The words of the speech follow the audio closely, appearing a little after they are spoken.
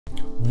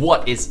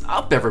What is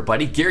up,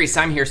 everybody? Gary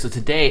Simon here. So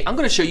today I'm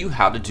going to show you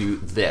how to do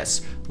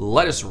this.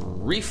 Let us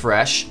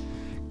refresh.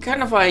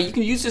 Kind of you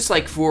can use this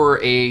like for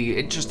a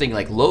interesting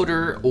like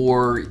loader,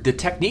 or the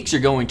techniques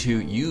you're going to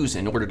use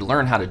in order to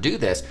learn how to do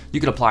this. You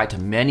can apply it to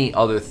many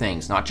other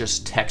things, not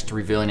just text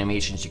reveal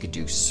animations. You could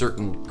do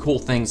certain cool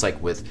things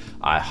like with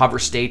hover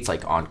states,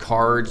 like on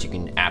cards. You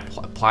can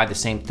apply the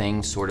same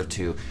thing sort of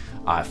to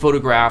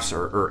photographs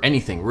or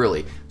anything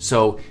really.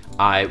 So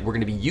we're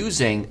going to be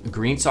using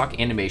Greensock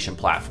Animation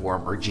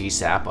Platform, or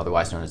GSAP,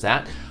 otherwise known as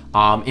that.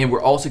 And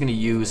we're also going to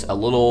use a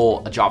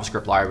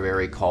JavaScript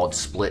library called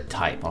split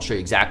type. I'll show you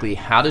exactly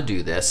how to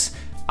do this.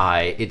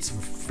 It's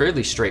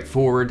fairly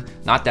straightforward,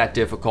 not that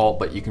difficult,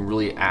 but you can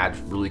really add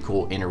really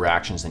cool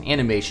interactions and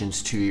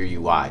animations to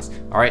your UIs.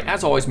 All right,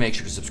 as always, make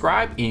sure to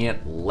subscribe and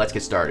let's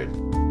get started.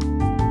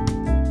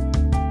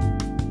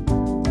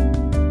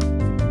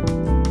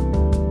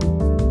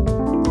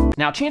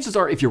 Now, chances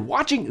are if you're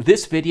watching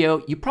this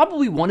video, you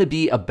probably want to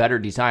be a better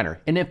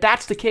designer. And if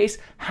that's the case,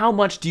 how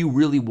much do you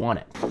really want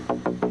it?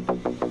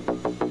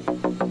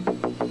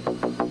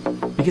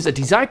 Because at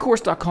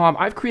DesignCourse.com,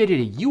 I've created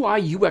a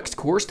UI UX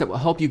course that will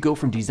help you go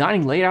from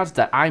designing layouts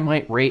that I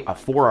might rate a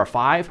 4 or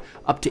 5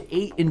 up to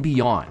 8 and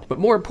beyond. But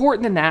more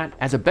important than that,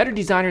 as a better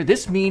designer,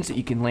 this means that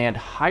you can land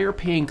higher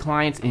paying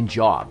clients and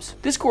jobs.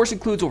 This course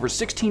includes over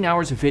 16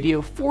 hours of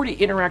video, 40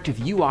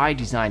 interactive UI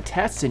design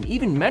tests, and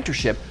even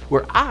mentorship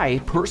where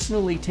I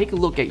personally take a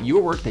look at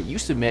your work that you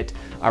submit,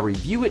 I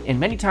review it, and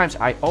many times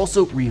I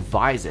also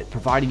revise it,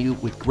 providing you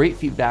with great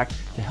feedback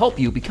to help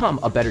you become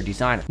a better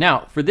designer.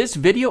 Now, for this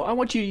video, I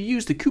want you to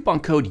use the coupon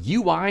code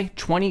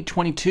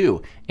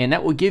UI2022, and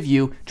that will give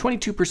you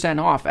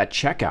 22% off at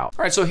checkout.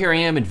 All right, so here I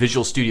am in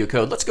Visual Studio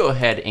Code. Let's go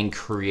ahead and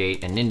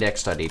create an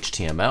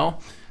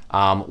index.html.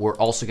 We're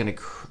also going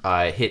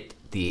to hit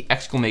the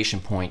exclamation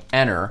point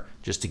enter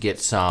just to get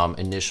some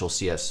initial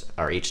CS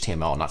or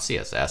HTML, not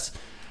CSS.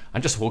 I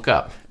just woke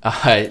up.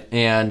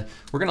 And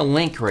we're going to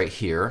link right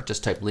here.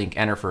 Just type link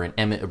enter for an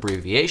Emmet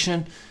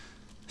abbreviation.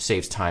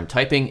 Saves time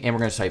typing, and we're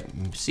going to type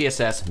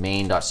CSS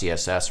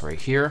main.css right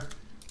here.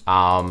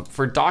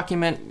 For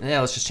document,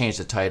 let's just change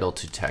the title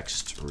to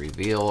text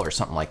reveal or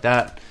something like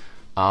that.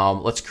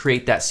 Let's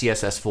create that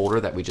CSS folder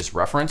that we just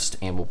referenced,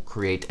 and we'll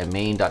create a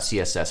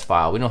main.css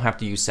file. We don't have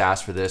to use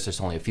Sass for this. There's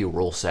only a few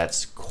rule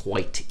sets,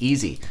 quite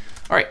easy.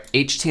 All right,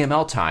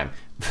 HTML time.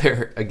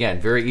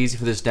 Again, very easy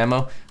for this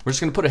demo. We're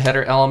just going to put a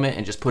header element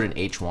and just put an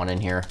H1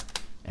 in here,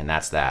 and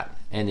that's that.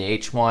 And the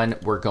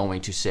H1, we're going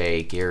to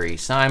say Gary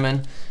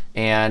Simon.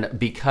 And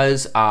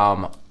because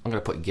I'm going to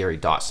put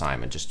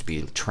Gary.Simon just to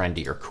be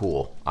trendy or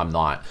cool. I'm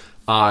not.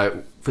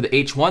 For the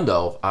H1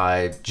 though,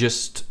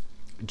 just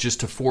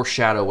to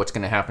foreshadow what's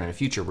going to happen in the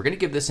future, we're going to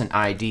give this an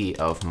ID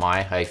of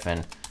my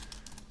hyphen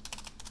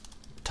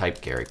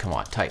type Gary. Come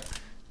on, type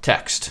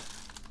text,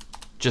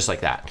 just like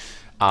that.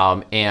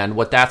 And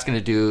what that's going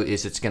to do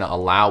is it's going to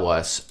allow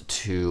us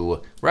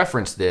to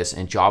reference this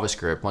in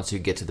JavaScript once you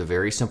get to the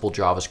very simple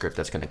JavaScript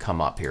that's going to come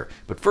up here.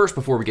 But first,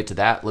 before we get to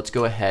that, let's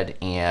go ahead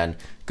and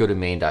go to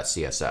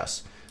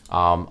main.css.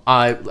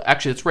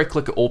 Actually, let's right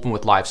click open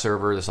with live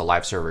server. There's a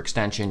live server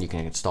extension. You can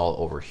install it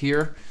over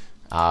here.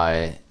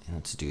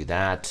 Let's do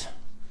that.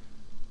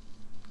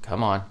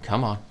 Come on,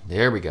 come on.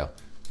 There we go.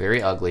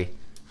 Very ugly.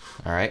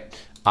 All right.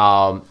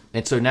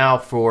 And so now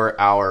for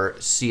our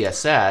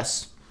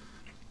CSS,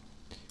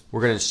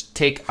 we're going to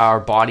take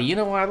our body. You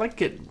know, I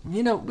like it.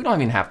 You know, we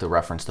don't even have to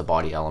reference the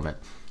body element.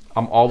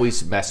 I'm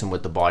always messing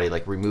with the body,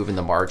 like removing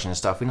the margin and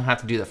stuff. We don't have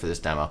to do that for this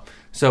demo.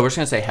 So we're just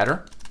going to say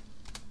header.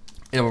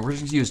 And we're going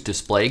to use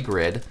display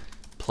grid,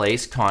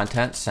 place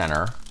content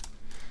center.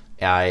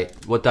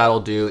 What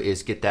that'll do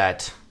is get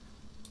that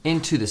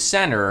into the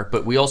center,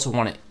 but we also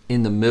want it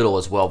in the middle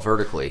as well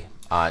vertically.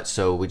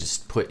 So we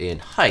just put in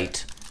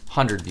height,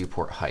 100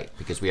 viewport height,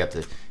 because we have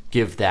to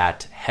give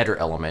that header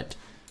element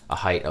a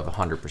height of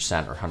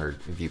 100% or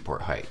 100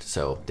 viewport height.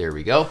 So there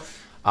we go.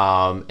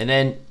 And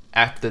then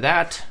after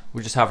that,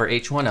 we just have our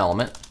H1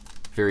 element.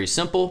 Very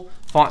simple.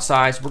 Font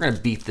size, we're going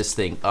to beef this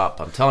thing up.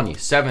 I'm telling you,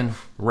 7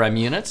 rem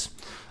units.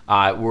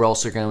 We're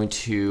also going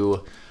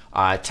to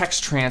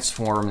text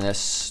transform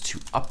this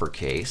to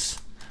uppercase.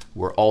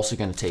 We're also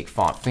going to take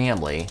font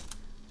family,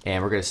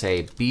 and we're going to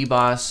say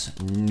Bebas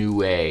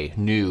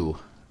new.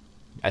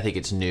 I think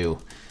it's new.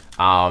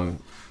 I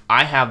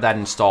have that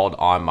installed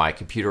on my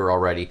computer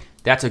already.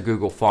 That's a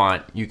Google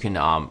font. You can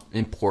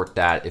import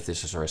that if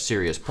this is a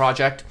serious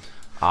project.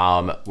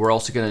 We're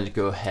also going to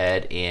go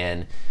ahead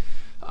and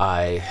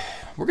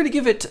we're going to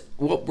give it,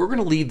 well, we're going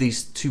to leave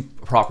these 2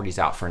 properties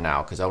out for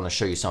now because I want to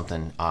show you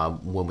something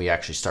when we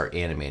actually start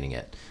animating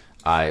it.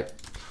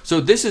 So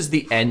this is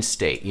the end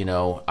state, you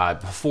know,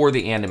 before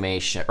the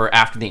animation or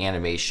after the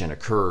animation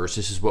occurs.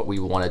 This is what we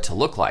want it to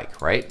look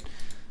like, right?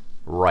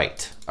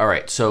 Right. All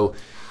right. So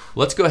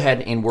let's go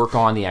ahead and work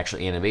on the actual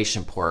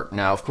animation part.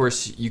 Now, of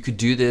course, you could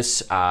do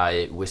this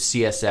with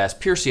CSS,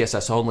 pure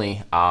CSS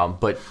only,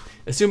 but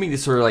assuming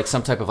this sort of like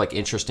some type of like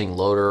interesting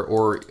loader,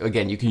 or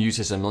again, you can use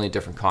this in a million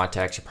different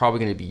contexts. You're probably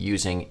going to be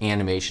using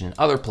animation in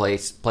other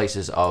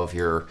places of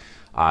your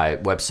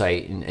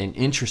website and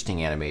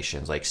interesting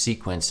animations like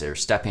sequence or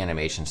step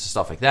animations and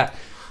stuff like that,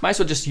 might as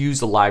well just use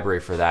the library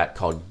for that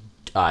called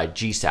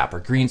GSAP or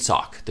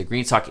GreenSock, the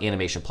GreenSock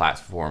Animation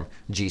Platform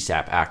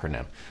GSAP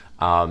acronym.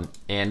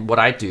 And what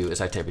I do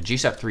is I type a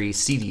GSAP3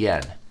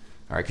 CDN,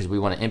 all right, because we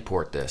want to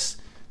import this.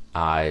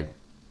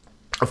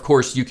 Of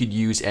course, you could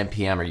use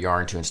NPM or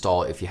Yarn to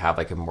install it if you have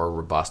like a more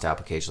robust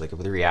application, like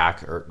with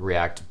React or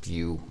React,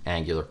 Vue,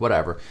 Angular,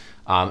 whatever.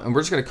 And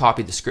we're just going to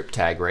copy the script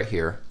tag right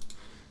here,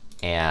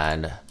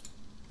 and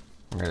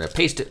we're going to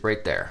paste it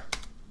right there.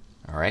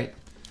 All right.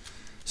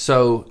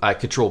 So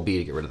Control B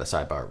to get rid of the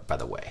sidebar, by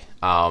the way.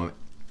 Now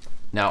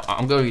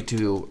I'm going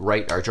to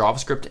write our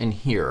JavaScript in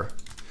here.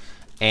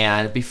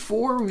 And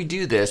before we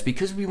do this,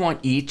 because we want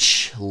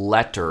each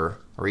letter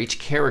or each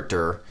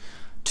character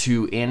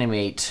to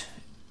animate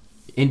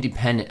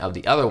independent of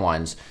the other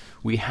ones,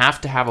 we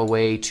have to have a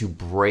way to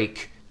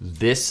break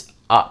this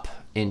up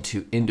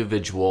into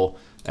individual,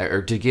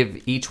 or to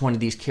give each one of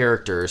these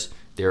characters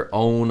their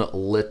own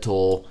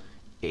little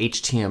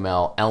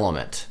HTML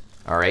element.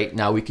 All right,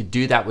 now we could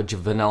do that with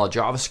vanilla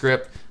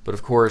JavaScript, but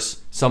of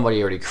course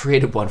somebody already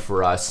created one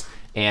for us,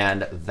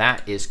 and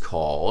that is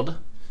called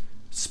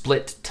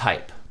split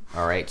type.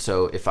 All right,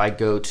 so if I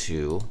go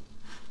to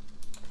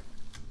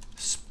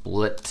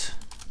split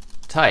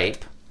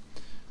type,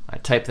 I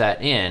type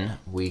that in,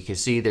 we can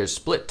see there's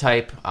split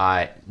type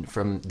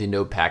from the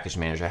Node Package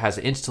Manager. It has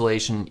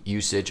installation,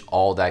 usage,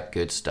 all that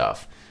good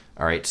stuff.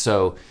 All right,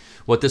 so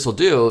what this will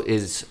do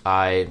is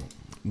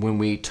when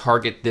we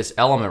target this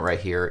element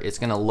right here, it's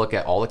going to look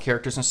at all the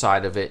characters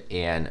inside of it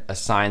and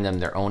assign them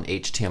their own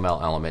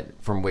HTML element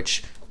from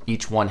which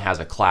each one has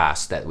a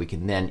class that we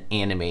can then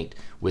animate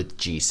with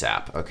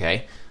GSAP.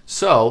 Okay,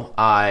 so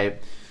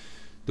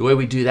the way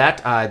we do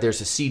that, there's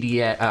a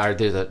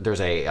CDN,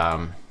 there's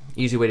a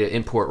easy way to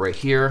import right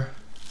here.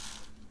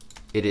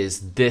 It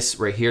is this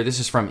right here. This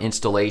is from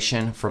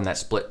installation from that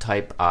split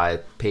type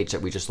page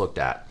that we just looked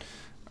at.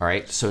 All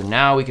right, so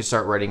now we can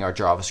start writing our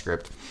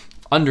JavaScript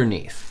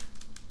underneath.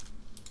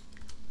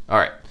 All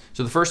right,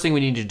 so the first thing we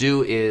need to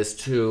do is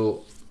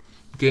to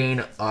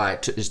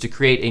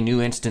create a new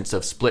instance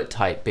of split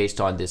type based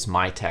on this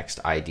myText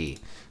ID.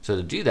 So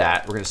to do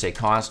that, we're going to say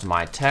const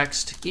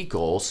myText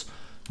equals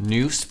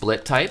new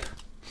split type,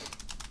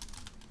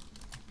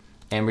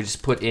 and we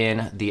just put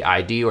in the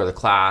ID or the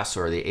class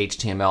or the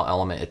HTML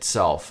element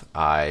itself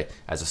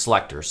as a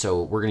selector.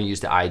 So we're going to use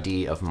the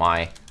ID of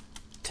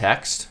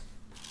myText.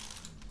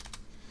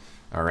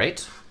 All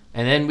right,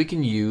 and then we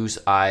can use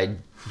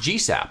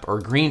GSAP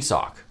or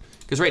GreenSock,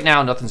 because right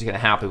now nothing's going to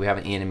happen. We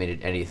haven't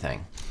animated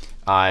anything.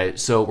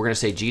 So we're going to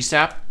say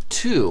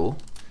GSAP2.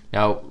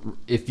 Now,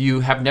 if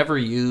you have never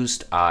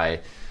used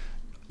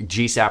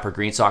GSAP or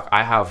GreenSock,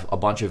 I have a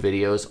bunch of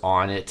videos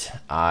on it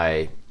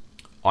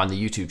on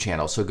the YouTube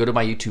channel. So go to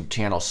my YouTube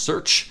channel,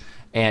 search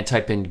and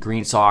type in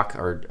GreenSock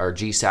or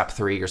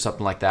GSAP3 or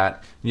something like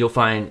that. And you'll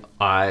find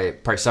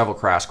probably several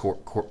crash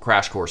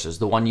courses.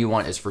 The one you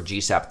want is for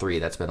GSAP3.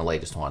 That's been the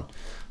latest one.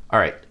 All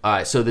right,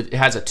 so it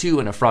has a to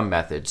and a from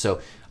method.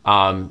 So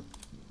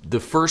the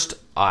first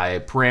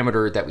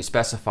parameter that we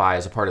specify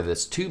as a part of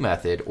this to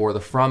method or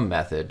the from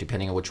method,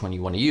 depending on which one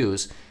you want to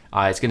use,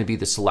 it's going to be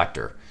the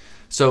selector.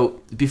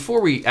 So before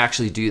we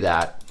actually do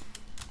that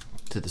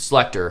to the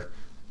selector,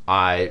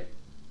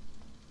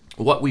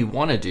 what we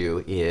want to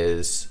do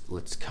is,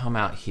 let's come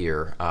out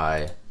here.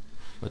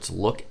 Let's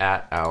look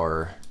at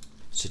our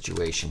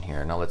situation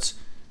here. Now let's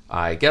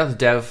get out the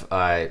dev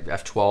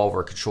F12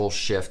 or Control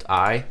Shift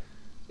I.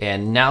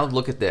 And now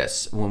look at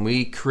this. When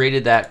we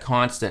created that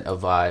constant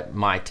of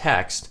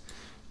myText,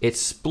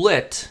 it's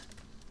split.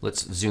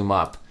 Let's zoom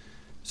up.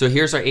 So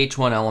here's our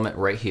H1 element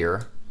right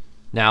here.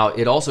 Now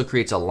it also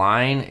creates a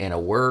line and a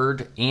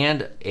word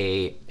and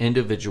a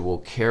individual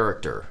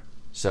character.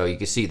 So you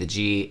can see the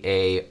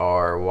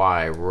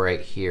G-A-R-Y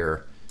right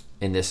here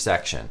in this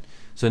section.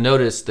 So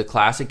notice the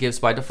class it gives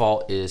by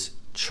default is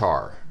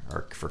char,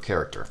 or for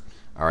character.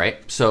 All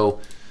right, so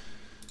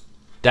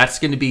that's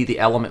going to be the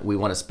element we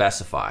want to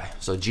specify.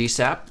 So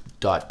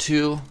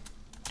GSAP.to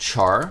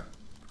char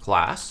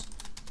class,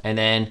 and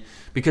then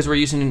because we're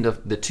using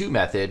the to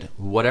method,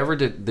 whatever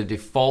the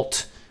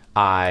default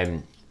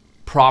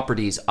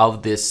properties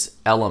of this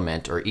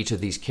element or each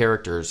of these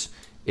characters,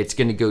 it's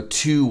going to go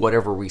to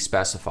whatever we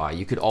specify.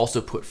 You could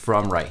also put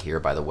from right here,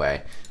 by the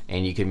way,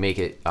 and you can make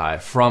it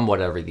from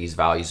whatever these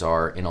values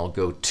are, and it'll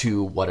go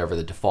to whatever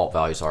the default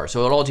values are.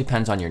 So it all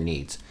depends on your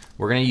needs.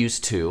 We're going to use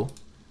to,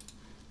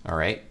 all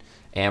right,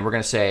 and we're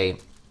going to say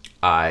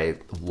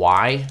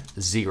y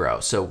 0.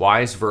 So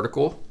y is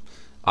vertical,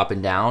 up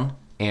and down,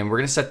 and we're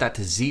going to set that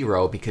to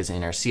 0 because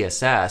in our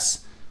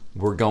CSS,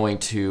 we're going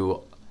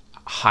to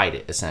hide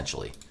it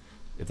essentially,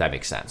 if that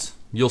makes sense.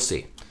 You'll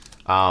see.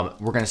 We're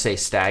going to say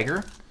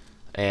stagger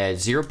at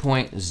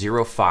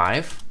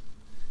 0.05.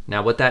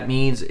 Now what that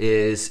means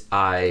is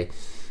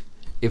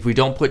if we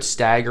don't put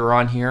stagger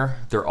on here,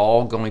 they're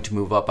all going to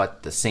move up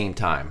at the same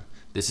time.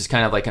 This is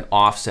kind of like an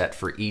offset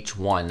for each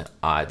one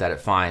that it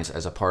finds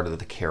as a part of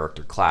the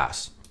character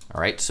class. All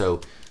right,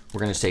 so we're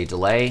going to say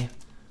delay.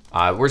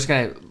 We're just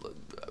going to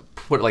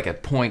put like a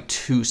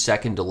 0.2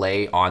 second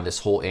delay on this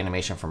whole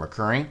animation from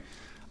occurring.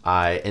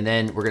 And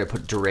then we're gonna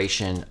put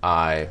duration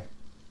 0.1.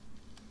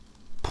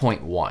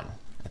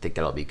 I think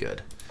that'll be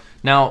good.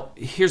 Now,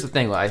 here's the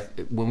thing,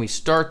 when we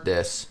start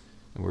this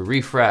and we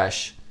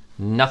refresh,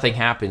 nothing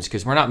happens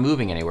because we're not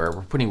moving anywhere.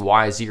 We're putting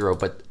Y 0,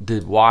 but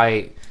the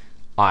Y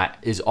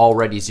is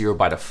already 0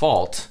 by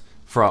default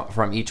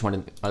from each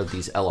one of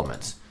these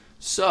elements.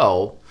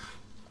 So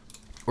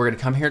we're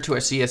gonna come here to our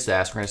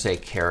CSS, we're gonna say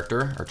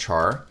character or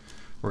char,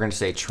 we're gonna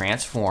say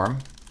transform,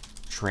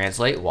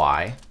 translate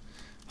Y,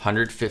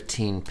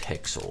 115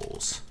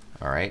 pixels,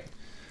 all right?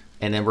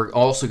 And then we're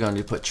also going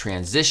to put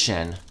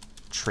transition,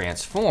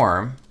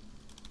 transform,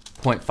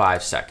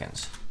 0.5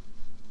 seconds.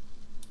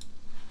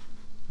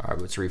 All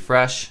right, let's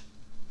refresh.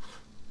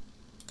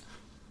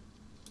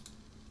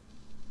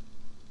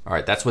 All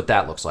right, that's what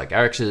that looks like.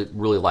 I actually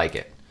really like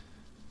it.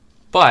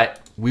 But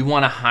we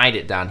want to hide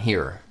it down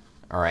here,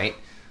 all right?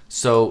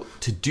 So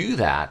to do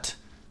that,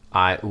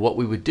 what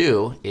we would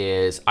do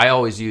is, I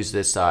always use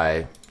this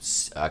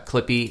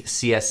Clippy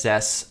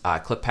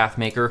CSS clip path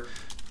maker.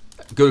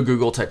 Go to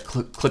Google, type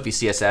Clippy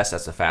CSS,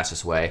 that's the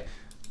fastest way,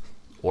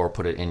 or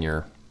put it in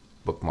your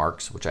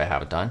bookmarks, which I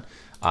haven't done.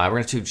 We're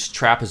going to choose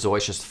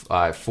trapezoid, just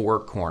 4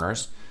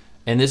 corners.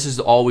 And this is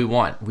all we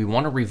want. We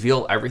want to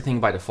reveal everything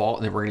by default,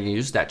 and then we're going to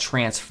use that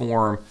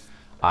transform,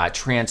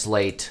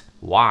 translate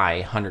Y,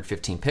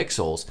 115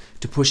 pixels,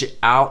 to push it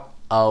out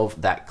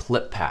of that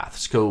clip path.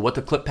 So what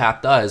the clip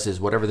path does is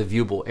whatever the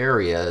viewable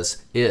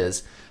areas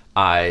is,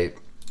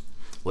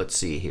 let's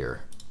see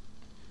here.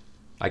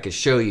 I could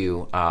show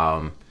you,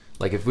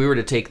 like if we were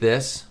to take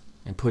this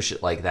and push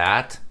it like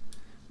that,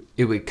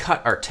 it would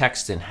cut our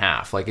text in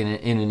half, like in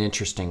an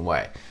interesting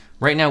way.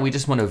 Right now, we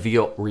just want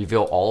to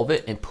reveal all of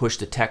it and push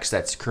the text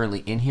that's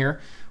currently in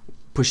here,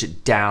 push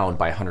it down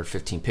by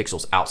 115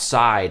 pixels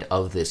outside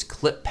of this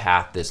clip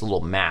path, this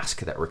little mask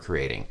that we're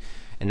creating.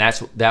 And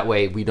that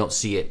way we don't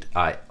see it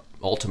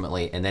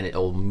ultimately, and then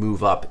it'll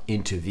move up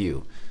into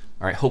view.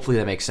 All right, hopefully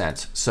that makes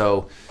sense.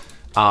 So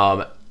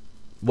what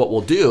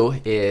we'll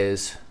do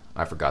is,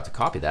 I forgot to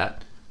copy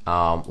that.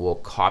 We'll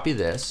copy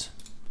this,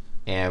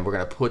 and we're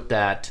gonna put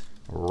that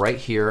right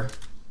here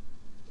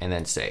and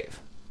then save.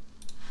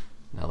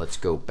 Now let's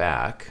go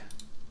back.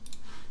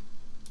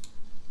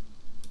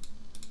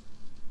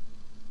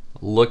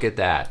 Look at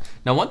that.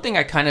 Now one thing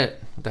I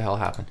what the hell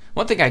happened?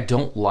 One thing I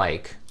don't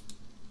like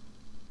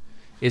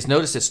is,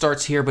 notice it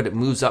starts here, but it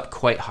moves up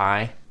quite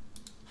high.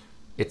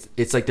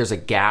 It's like there's a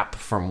gap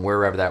from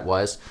wherever that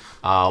was.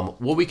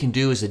 What we can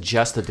do is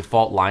adjust the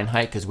default line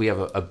height, because we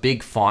have a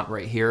big font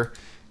right here.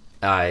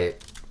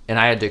 And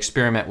I had to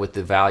experiment with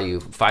the value.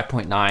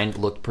 5.9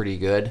 looked pretty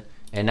good,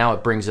 and now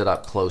it brings it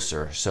up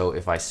closer. So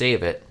if I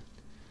save it,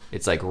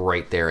 it's like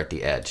right there at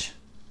the edge.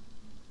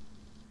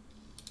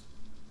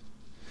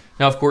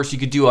 Now, of course, you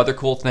could do other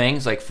cool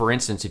things. Like for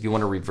instance, if you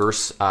want to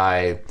reverse,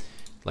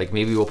 like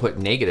maybe we'll put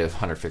negative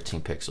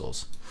 115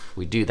 pixels.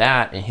 We do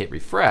that and hit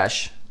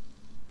refresh,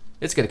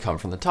 it's gonna come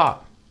from the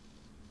top.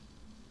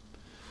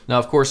 Now,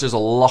 of course, there's a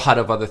lot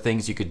of other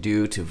things you could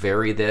do to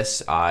vary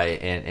this,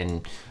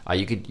 and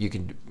you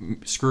could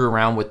screw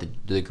around with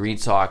the green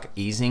sock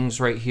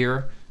easings right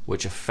here,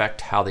 which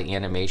affect how the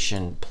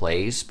animation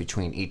plays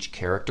between each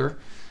character.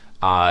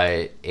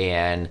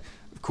 And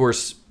of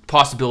course,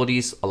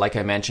 possibilities, like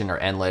I mentioned, are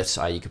endless.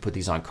 You could put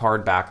these on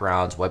card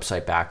backgrounds,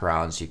 website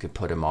backgrounds. You could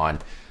put them on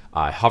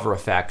hover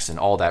effects and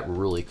all that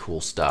really cool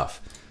stuff.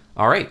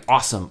 All right,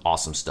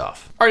 awesome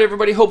stuff. All right,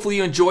 everybody, hopefully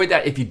you enjoyed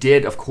that. If you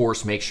did, of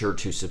course, make sure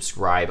to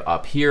subscribe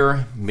up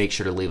here. Make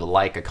sure to leave a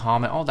like, a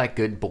comment, all that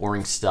good,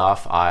 boring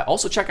stuff.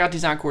 Also, check out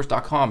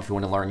DesignCourse.com if you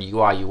want to learn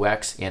UI,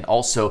 UX, and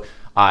also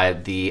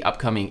the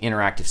upcoming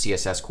interactive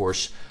CSS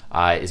course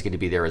is going to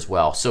be there as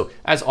well. So,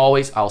 as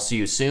always, I'll see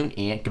you soon,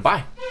 and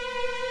goodbye.